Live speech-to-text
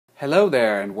Hello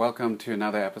there, and welcome to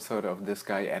another episode of This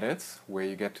Guy Edits, where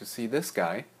you get to see this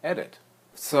guy edit.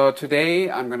 So today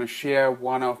I'm going to share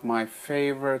one of my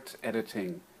favorite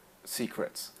editing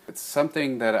secrets. It's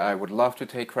something that I would love to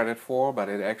take credit for, but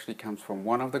it actually comes from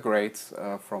one of the greats,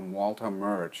 from Walter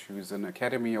Murch, who's an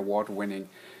Academy Award-winning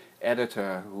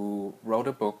editor who wrote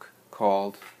a book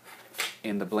called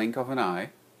In the Blink of an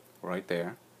Eye, right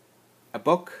there. A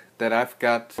book that I've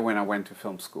got when I went to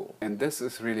film school. And this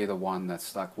is really the one that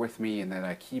stuck with me and that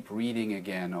I keep reading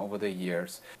again over the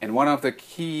years. And one of the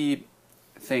key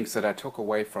things that I took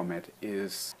away from it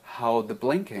is how the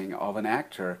blinking of an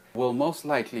actor will most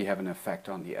likely have an effect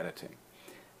on the editing.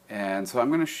 And so I'm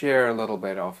going to share a little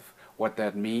bit of what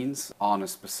that means on a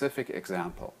specific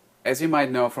example. As you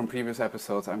might know from previous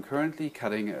episodes, I'm currently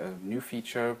cutting a new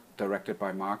feature directed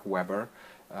by Mark Webber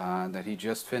that he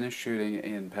just finished shooting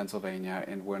in Pennsylvania,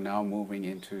 and we're now moving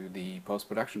into the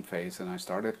post-production phase, and I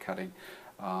started cutting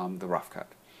the rough cut.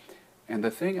 And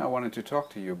the thing I wanted to talk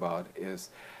to you about is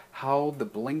how the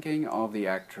blinking of the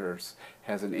actors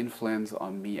has an influence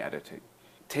on me editing.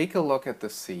 Take a look at the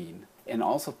scene and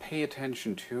also pay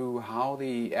attention to how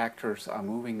the actors are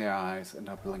moving their eyes and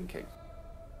are blinking.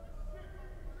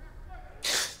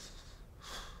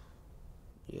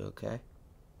 You okay?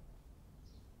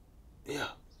 Yeah.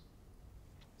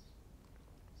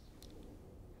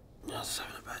 I was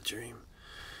having a bad dream.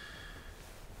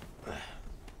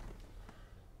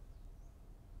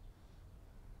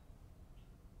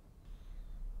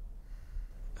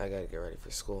 I gotta get ready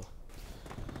for school.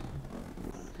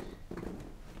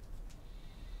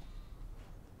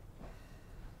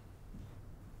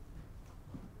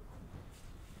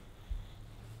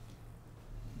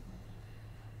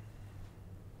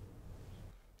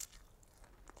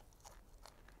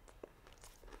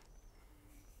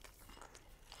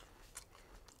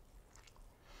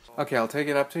 Okay, I'll take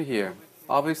it up to here.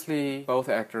 Obviously, both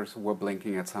actors were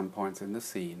blinking at some points in the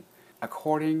scene.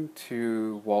 According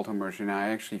to Walter Murch, and I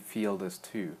actually feel this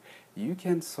too, you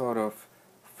can sort of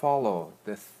follow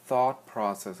the thought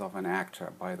process of an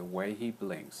actor by the way he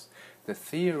blinks. The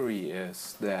theory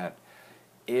is that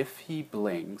if he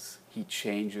blinks, he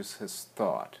changes his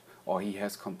thought, or he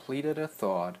has completed a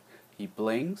thought, he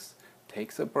blinks,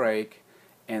 takes a break,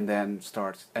 and then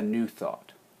starts a new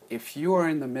thought. If you are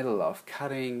in the middle of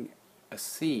cutting a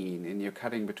scene and you're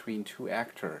cutting between two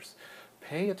actors,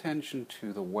 pay attention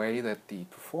to the way that the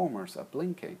performers are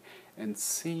blinking and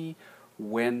see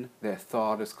when their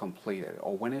thought is completed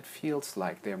or when it feels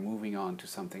like they're moving on to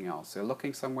something else. They're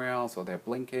looking somewhere else, or they're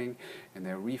blinking and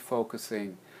they're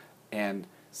refocusing, and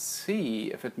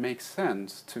see if it makes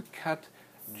sense to cut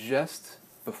just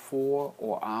before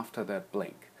or after that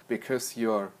blink, because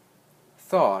your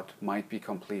thought might be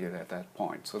completed at that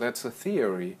point. So that's a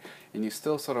theory, and you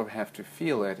still sort of have to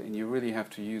feel it, and you really have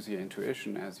to use your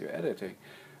intuition as you're editing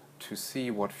to see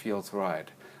what feels right.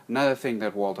 Another thing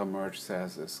that Walter Murch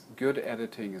says is good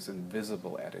editing is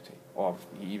invisible editing, or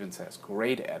he even says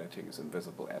great editing is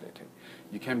invisible editing.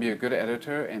 You can be a good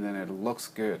editor and then it looks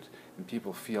good and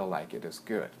people feel like it is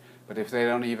good. But if they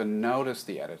don't even notice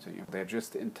the editing, if they're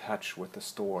just in touch with the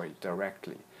story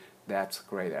directly, that's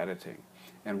great editing.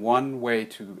 And one way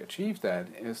to achieve that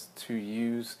is to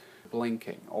use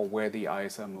blinking, or where the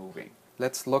eyes are moving.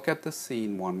 Let's look at the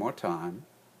scene one more time.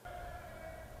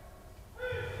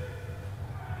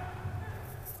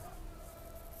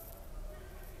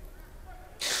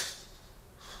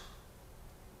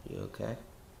 You okay?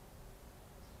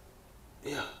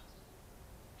 Yeah.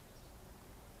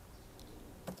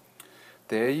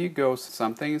 There you go,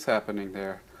 something is happening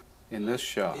there in this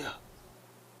shot. Yeah.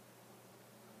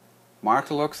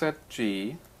 Mark looks at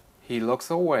G, he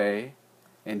looks away,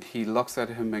 and he looks at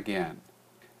him again.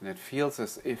 And it feels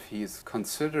as if he's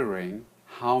considering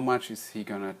how much is he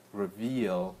going to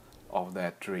reveal of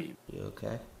that dream. You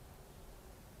okay?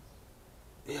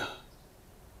 Yeah.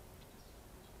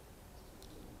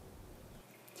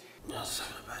 I was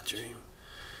having a bad dream.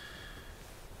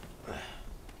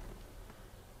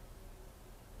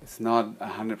 It's not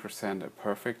 100% a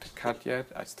perfect cut yet.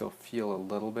 I still feel a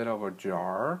little bit of a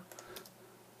jar.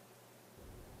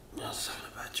 I was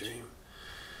having a bad dream.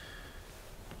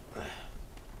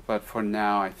 But for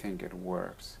now, I think it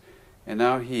works. And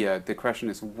now here, the question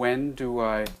is, when do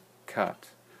I cut?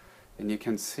 And you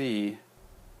can see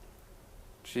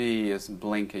G is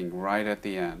blinking right at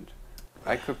the end.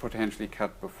 I could potentially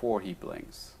cut before he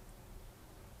blinks.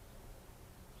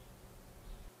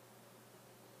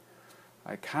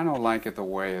 I kind of like it the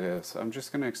way it is. I'm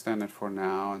just going to extend it for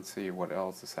now and see what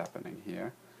else is happening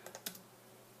here.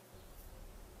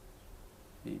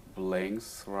 He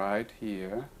blinks right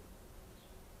here.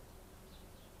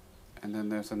 And then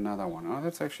there's another one. Oh,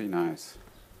 that's actually nice.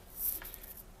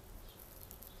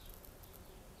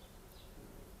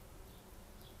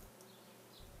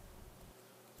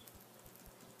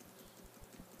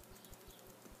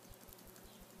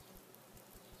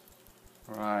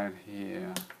 Right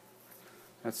here.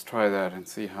 Let's try that and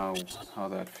see how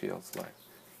that feels like.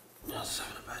 I was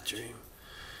having a bad dream.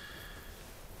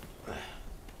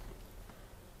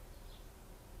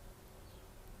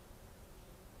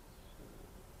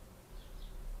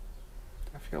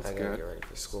 That feels I gotta good. get ready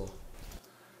for school.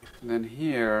 And then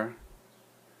here,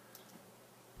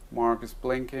 Mark is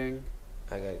blinking.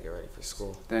 I gotta get ready for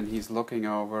school. Then he's looking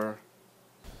over.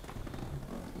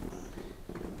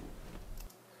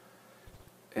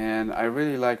 And I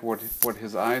really like what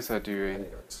his eyes are doing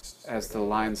as the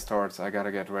line starts, I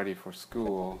gotta get ready for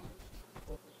school.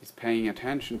 He's paying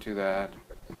attention to that.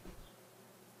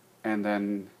 And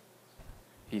then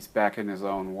he's back in his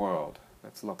own world.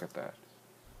 Let's look at that.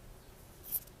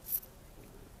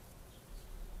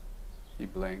 He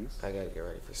blinks. I gotta get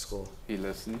ready for school. He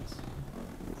listens.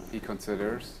 He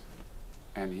considers.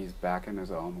 And he's back in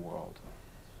his own world.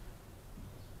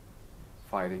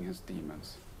 Fighting his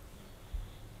demons.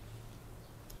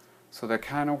 So that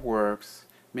kind of works.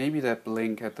 Maybe that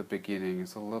blink at the beginning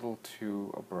is a little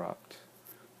too abrupt.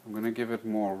 I'm going to give it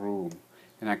more room.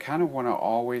 And I kind of want to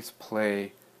always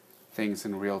play things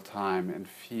in real time and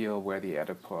feel where the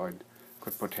edit point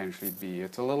could potentially be.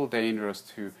 It's a little dangerous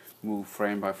to move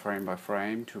frame by frame by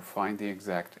frame to find the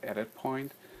exact edit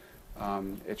point.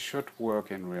 It should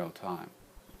work in real time.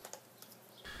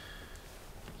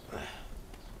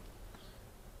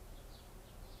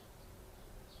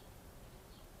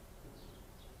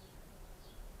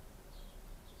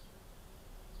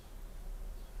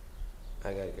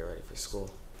 I gotta get ready for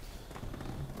school.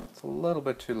 It's a little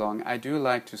bit too long. I do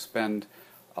like to spend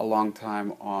a long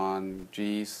time on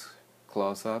G's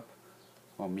close-up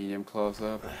or medium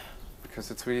close-up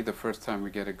because it's really the first time we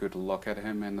get a good look at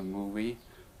him in the movie,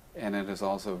 and it is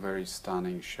also a very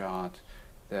stunning shot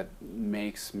that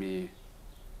makes me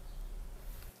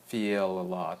feel a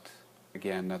lot.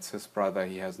 Again, that's his brother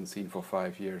he hasn't seen for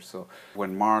 5 years, so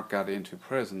when Mark got into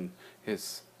prison,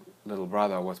 his little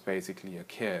brother was basically a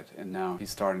kid, and now he's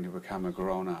starting to become a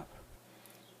grown-up.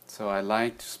 So I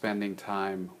liked spending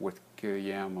time with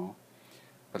Guillermo,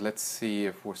 but let's see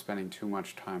if we're spending too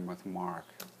much time with Mark.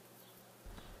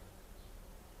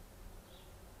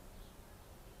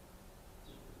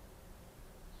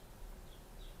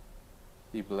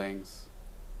 He blinks.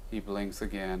 He blinks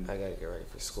again. I gotta get ready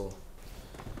for school.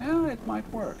 Yeah, it might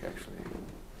work actually.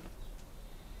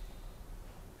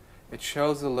 It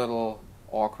shows a little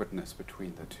awkwardness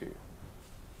between the two.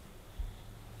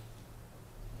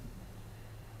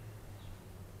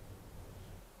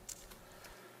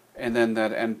 And then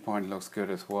that endpoint looks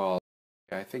good as well.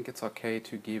 I think it's okay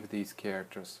to give these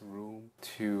characters room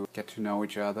to get to know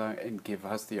each other and give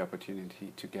us the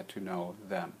opportunity to get to know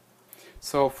them.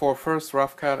 So for first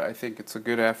rough cut, I think it's a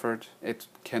good effort. It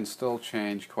can still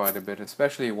change quite a bit,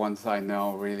 especially once I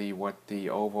know really what the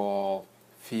overall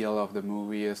feel of the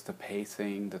movie is, the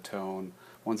pacing, the tone.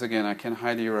 Once again, I can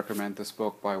highly recommend this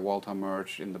book by Walter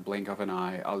Murch, In the Blink of an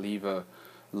Eye. I'll leave a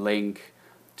link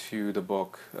to the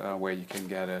book where you can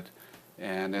get it.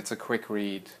 And it's a quick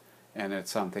read, and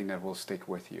it's something that will stick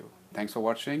with you. Thanks for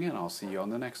watching, and I'll see you on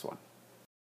the next one.